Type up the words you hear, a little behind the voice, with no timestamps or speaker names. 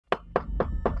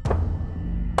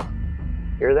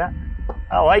Hear that?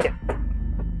 I like it.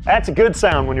 That's a good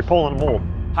sound when you're pulling a mold.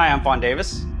 Hi, I'm Vaughn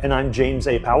Davis. And I'm James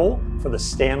A. Powell for the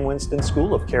Stan Winston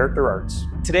School of Character Arts.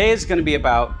 Today is going to be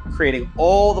about creating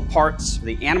all the parts for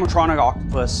the animatronic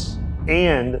octopus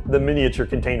And the miniature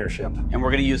container ship. And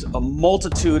we're going to use a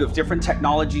multitude of different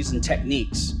technologies and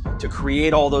techniques to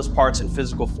create all those parts in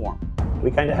physical form.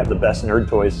 We kind of have the best nerd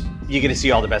toys. You get to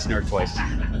see all the best nerd toys.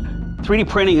 3D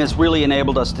printing has really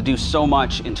enabled us to do so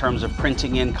much in terms of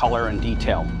printing in color and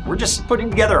detail. We're just putting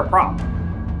together a prop.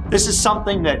 This is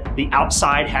something that the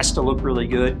outside has to look really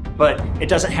good, but it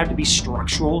doesn't have to be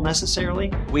structural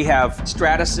necessarily. We have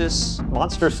Stratasys,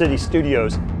 Monster City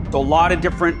Studios. a lot of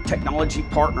different technology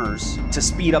partners to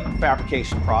speed up the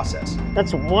fabrication process.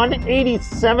 That's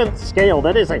 1/87th scale.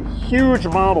 That is a huge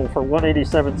model for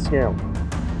 1/87th scale.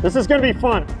 This is going to be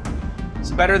fun. It's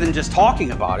better than just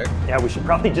talking about it. Yeah, we should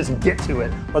probably just get to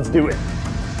it. Let's do it.